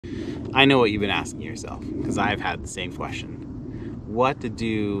I know what you've been asking yourself, because I've had the same question. What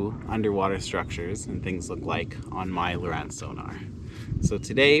do underwater structures and things look like on my Lowrance sonar? So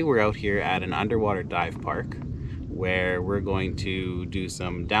today we're out here at an underwater dive park where we're going to do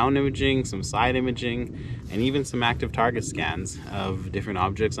some down imaging, some side imaging, and even some active target scans of different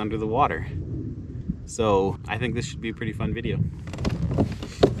objects under the water. So I think this should be a pretty fun video.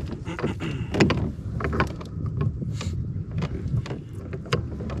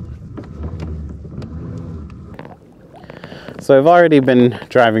 So I've already been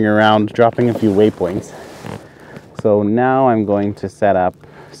driving around, dropping a few waypoints. So now I'm going to set up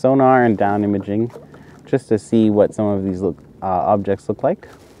sonar and down imaging just to see what some of these objects look like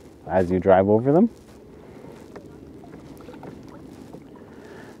as you drive over them.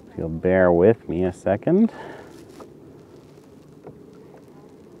 If you'll bear with me a second.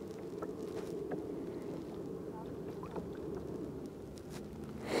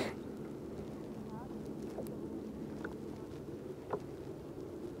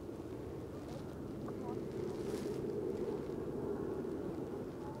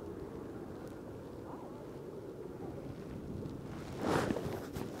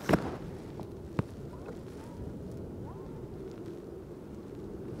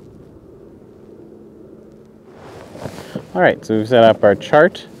 All right, so we've set up our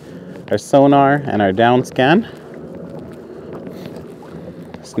chart, our sonar, and our down scan.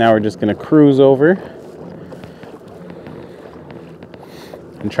 So now we're just going to cruise over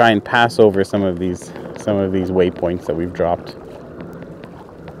and try and pass over some of these waypoints that we've dropped.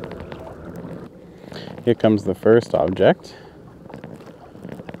 Here comes the first object.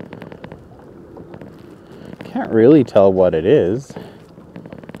 Can't really tell what it is.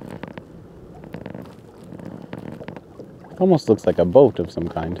 Almost looks like a boat of some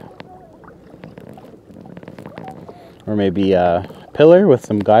kind. Or maybe a pillar with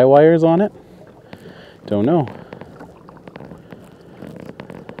some guy wires on it. Don't know.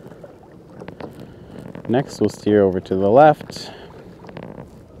 Next, we'll steer over to the left.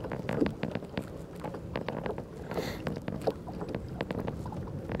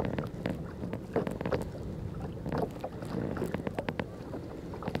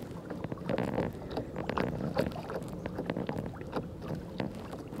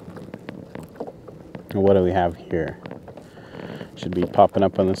 What do we have here? Should be popping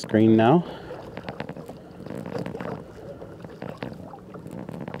up on the screen now.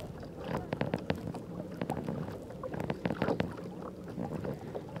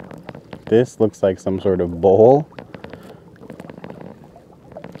 This looks like some sort of bowl.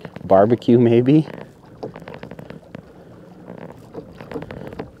 Barbecue, maybe.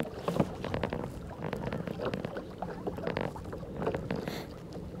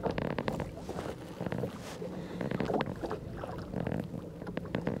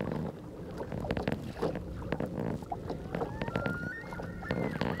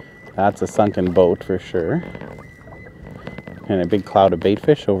 That's a sunken boat for sure. And a big cloud of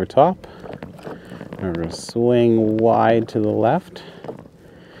baitfish over top. We're going to swing wide to the left.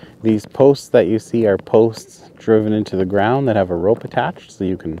 These posts that you see are posts driven into the ground that have a rope attached, so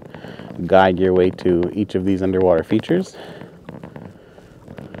you can guide your way to each of these underwater features.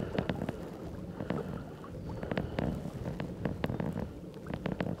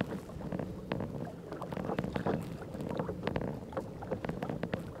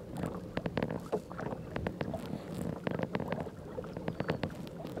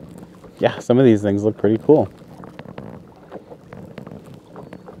 Yeah, some of these things look pretty cool.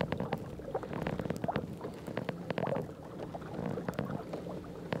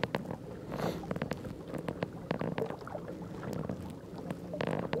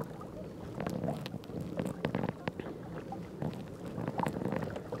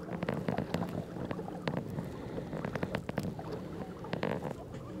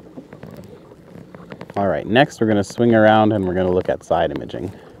 All right, next we're going to swing around and we're going to look at side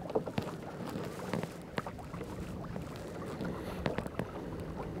imaging.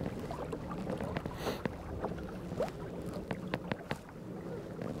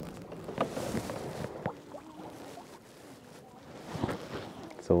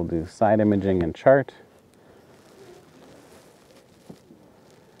 So we'll do side imaging and chart.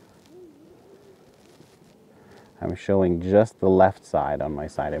 I'm showing just the left side on my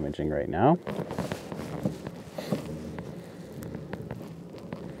side imaging right now.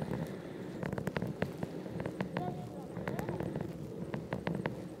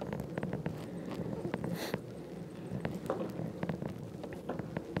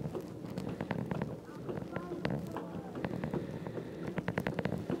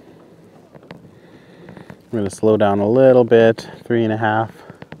 I'm going to slow down a little bit, 3.5.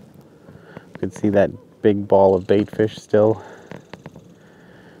 can see that big ball of bait fish still.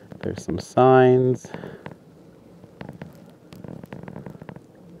 There's some signs.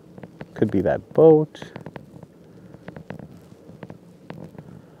 Could be that boat.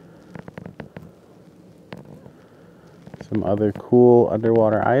 Some other cool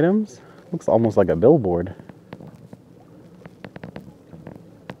underwater items. Looks almost like a billboard.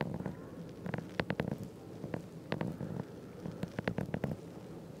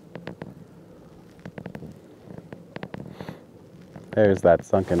 There's that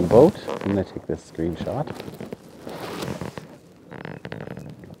sunken boat. I'm going to take this screenshot.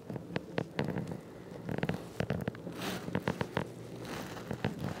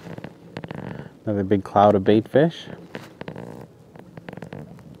 Another big cloud of bait fish.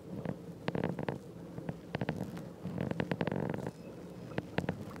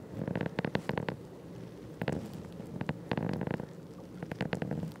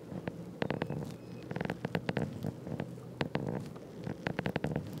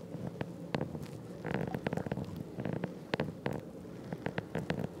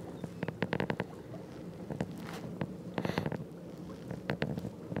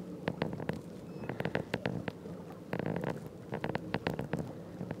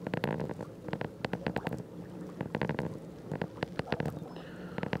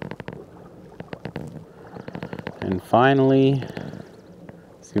 And finally,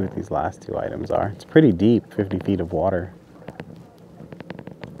 see what these last two items are. It's pretty deep, 50 feet of water.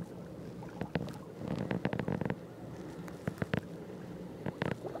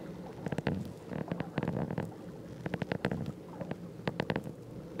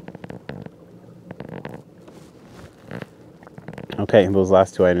 Okay, those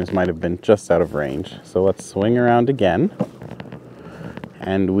last two items might have been just out of range. So let's swing around again,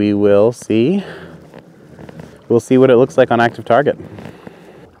 and we will see. We'll see what it looks like on active target.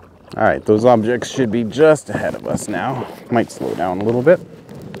 All right, those objects should be just ahead of us now. Might slow down a little bit.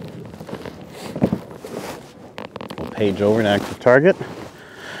 We'll page over to active target.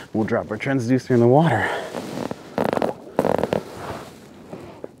 We'll drop our transducer in the water.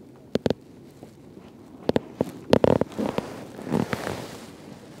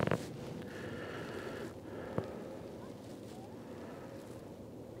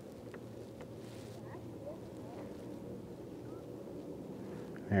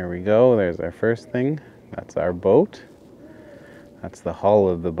 There we go, there's our first thing. That's our boat. That's the hull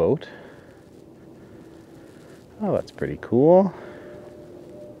of the boat. Oh, that's pretty cool.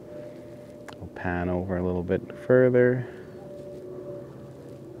 We'll pan over a little bit further.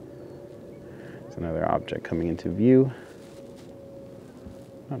 There's another object coming into view.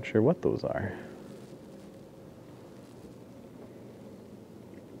 Not sure what those are.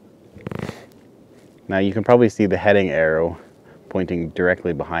 Now you can probably see the heading arrow pointing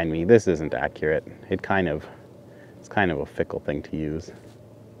directly behind me. This isn't accurate. It's kind of a fickle thing to use.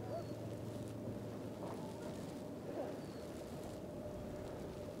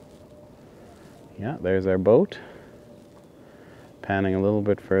 Yeah, there's our boat. Panning a little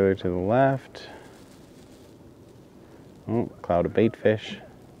bit further to the left. Oh, cloud of bait fish.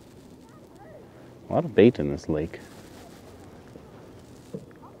 A lot of bait in this lake.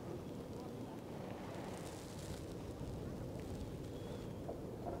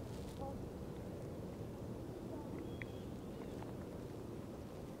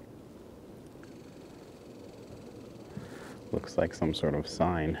 Looks like some sort of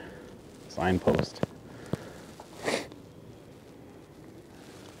signpost.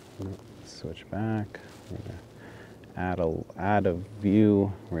 Switch back. We're gonna add a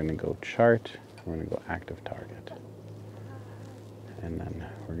view. We're gonna go chart. We're gonna go active target, and then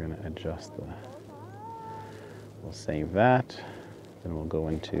we're gonna adjust the. We'll save that. Then we'll go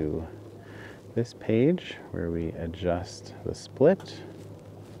into this page where we adjust the split.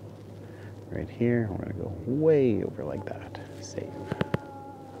 Right here, we're gonna go way over like that. Save.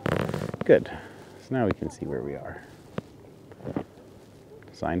 Good. So now we can see where we are.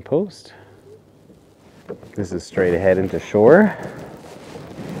 Signpost. This is straight ahead into shore.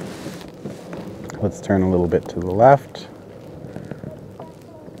 Let's turn a little bit to the left.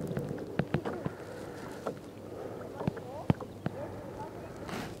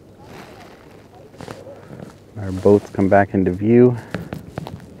 Our boats come back into view.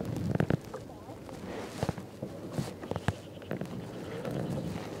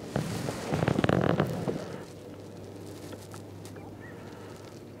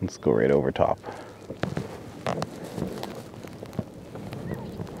 Let's go right over top.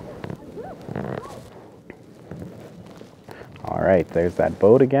 All right, there's that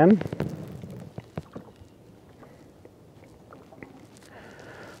boat again.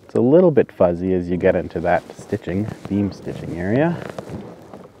 It's a little bit fuzzy as you get into that stitching, beam stitching area.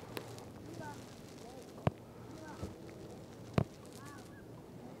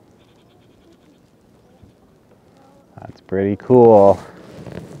 That's pretty cool.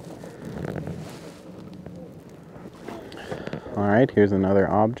 All right, here's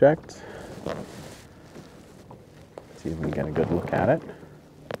another object. Let's see if we can get a good look at it.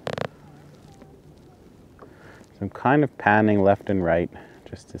 So I'm kind of panning left and right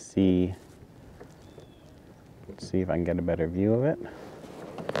just to see if I can get a better view of it.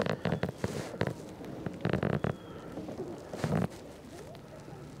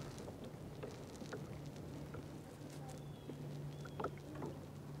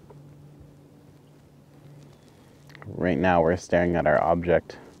 Right now we're staring at our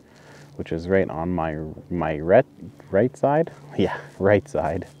object, which is right on my right side. Yeah, right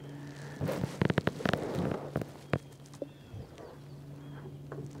side.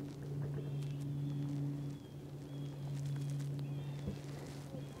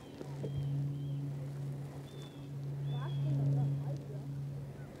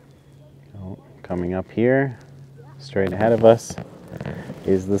 Oh, coming up here, straight ahead of us,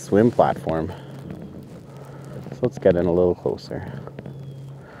 is the swim platform. So let's get in a little closer.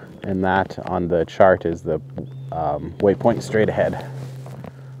 And that on the chart is the waypoint straight ahead.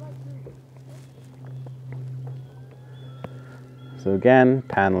 So again,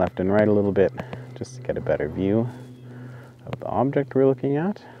 pan left and right a little bit just to get a better view of the object we're looking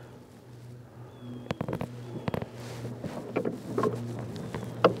at.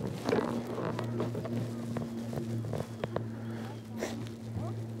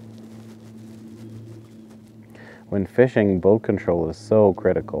 When fishing, boat control is so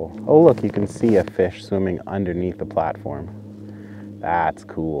critical. Oh look, you can see a fish swimming underneath the platform. That's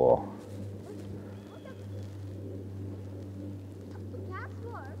cool.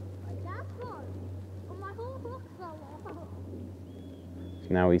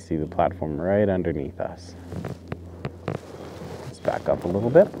 Now we see the platform right underneath us. Let's back up a little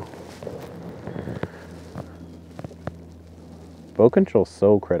bit. Boat control is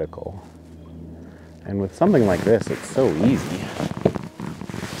so critical. And with something like this, it's so easy.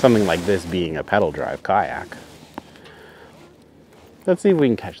 Something like this being a pedal drive kayak. Let's see if we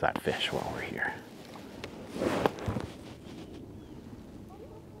can catch that fish while we're here.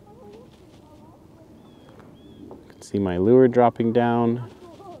 You can see my lure dropping down.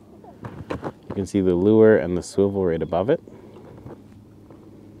 You can see the lure and the swivel right above it.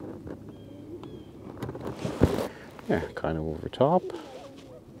 Yeah, kind of over top.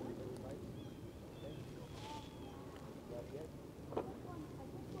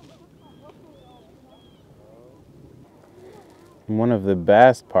 And one of the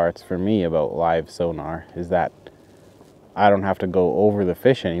best parts for me about live sonar is that I don't have to go over the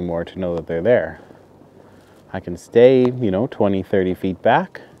fish anymore to know that they're there. I can stay, 20, 30 feet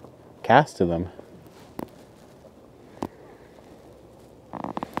back, cast to them.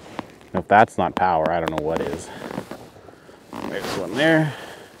 If that's not power, I don't know what is. There's one there.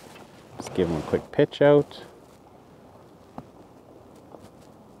 Just give him a quick pitch out.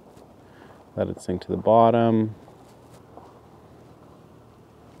 Let it sink to the bottom.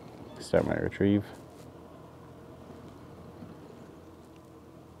 Start my retrieve.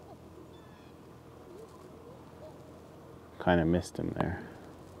 Kind of missed him there.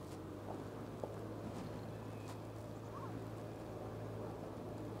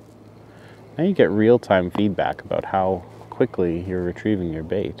 Now you get real-time feedback about how quickly you're retrieving your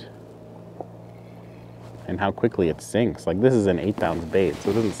bait and how quickly it sinks. Like, this is an 8-ounce bait,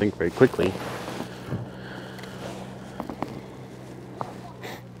 so it doesn't sink very quickly.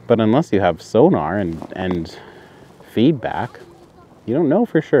 But unless you have sonar and feedback, you don't know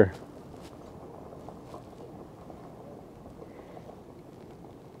for sure.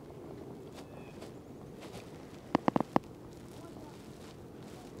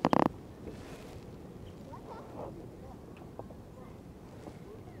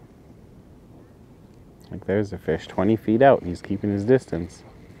 Like, there's a fish 20 feet out. He's keeping his distance.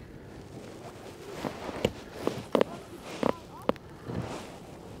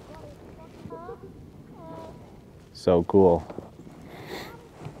 So cool.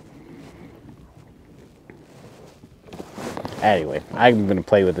 Anyway, I'm gonna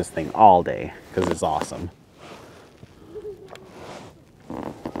play with this thing all day because it's awesome.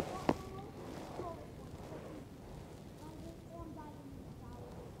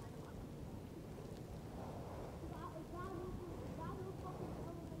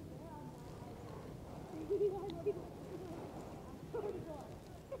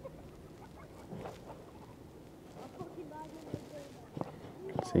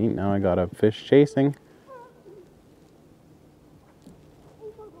 See, now I got a fish chasing.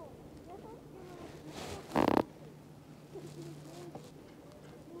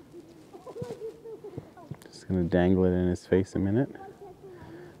 Just gonna dangle it in his face a minute.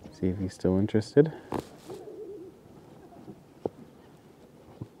 See if he's still interested.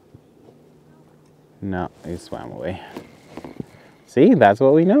 No, he swam away. See, that's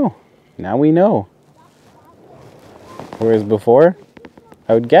what we know. Now we know. Whereas before,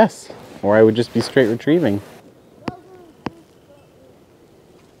 I would guess, or I would just be straight retrieving.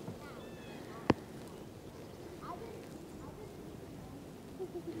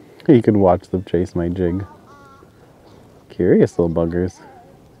 You could watch them chase my jig. Curious little buggers.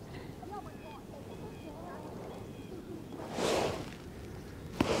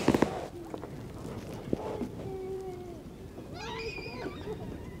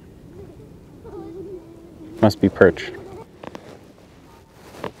 Must be perch.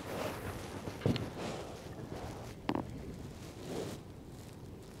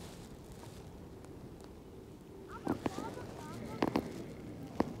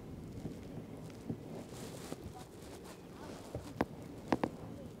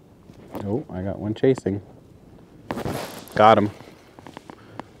 Oh, I got one chasing. Got him.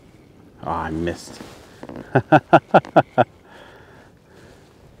 Oh, I missed.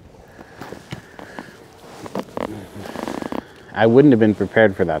 I wouldn't have been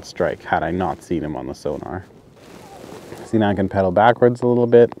prepared for that strike had I not seen him on the sonar. See, now I can pedal backwards a little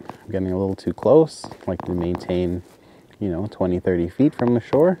bit. I'm getting a little too close. I like to maintain, 20, 30 feet from the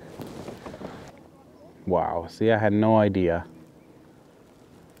shore. Wow, see, I had no idea.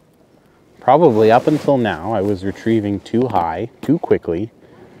 Probably up until now, I was retrieving too high, too quickly,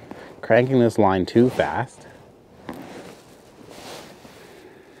 cranking this line too fast.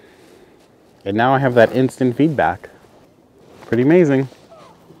 And now I have that instant feedback. Pretty amazing.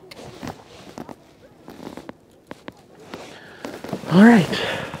 All right.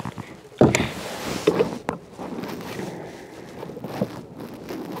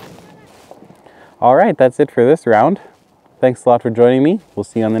 All right, that's it for this round. Thanks a lot for joining me. We'll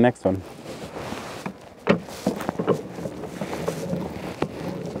see you on the next one.